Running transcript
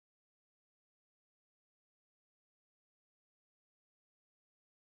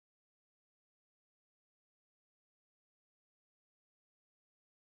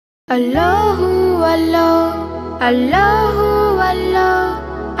Allahu Allah, Allahu Allah,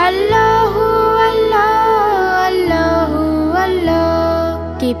 Allahu Allah, Allahu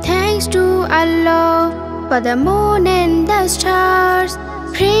Allah. Give thanks to Allah for the moon and the stars,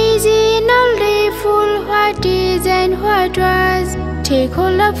 praising Al Ghefor what is and what was. Take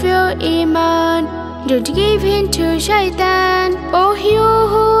hold of your Iman, don't give in to Shaitan. Oh, you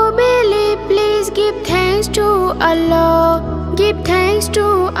who believe, please give thanks to Allah. Give thanks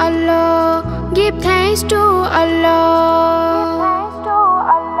to Allah. Give thanks to Allah.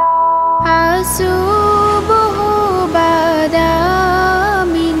 Asubuhu bada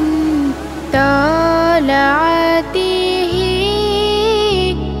min tala'atihi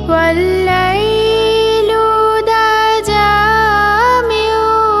wal-laylu dajami'u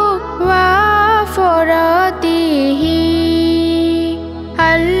wa faratihi.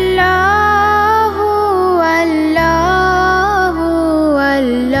 Allahu Allahu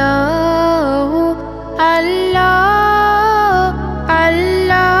Allahu Allah,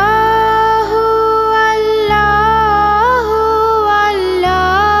 Allahu Allahu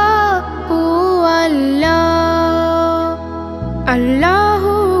Allahu Allah.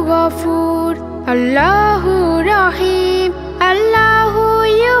 Allahu Ghefor, Allahu Rahim, Allahu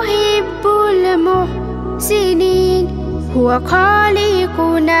yuhibo Mohsinin. Hua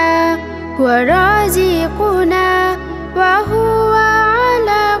Khalikhone, Hua Razikhone, Whahoa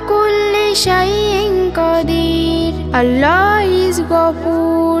ala kolli sheiin khadir. Allah is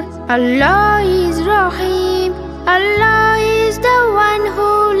Ghefor, Allah is Rahim, Allah is the one who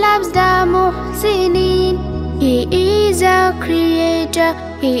loves the Mohsinin. He is a creator,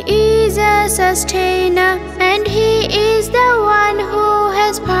 He is a sustainer, and He is the one who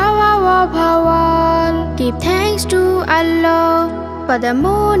has power over all. Give thanks to Allah for the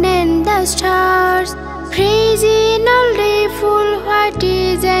moon and the stars, praising Al Ghefor what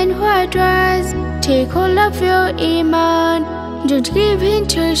is and what was. Take hold of your Iman, don't give in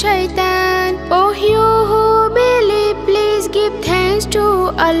to Shaitan. Oh, you who believe, please give thanks to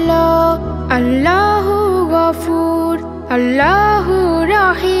Allah. Allahu Ghefor, Allahu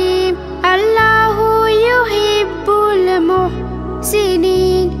Rahim, Allahu yuhibo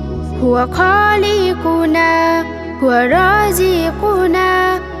Mohsinin. Hua Khalikhone, Hua Razikhone,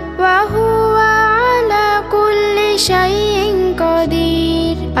 Whahoa ala kolli sheiin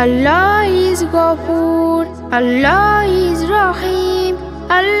khadir. Allah is Ghefor, Allah is Rahim,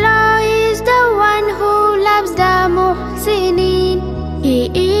 Allah is the one who loves the Mohsinin. He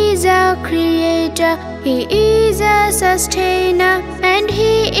is a creator, He is a sustainer, and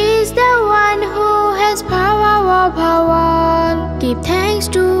He is the one who has power over all. Give thanks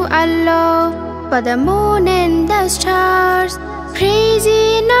to Allah for the moon and the stars,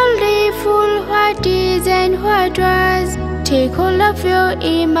 praising Al Ghefor what is and what was. Take hold of your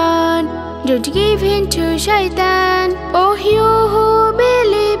Iman, don't give in to Shaitan. Oh, you who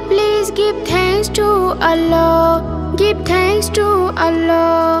believe, please give thanks to Allah. Give thanks to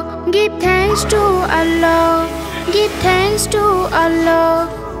Allah. Give thanks to Allah. Give thanks to Allah.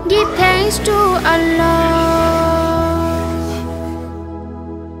 Give thanks to Allah.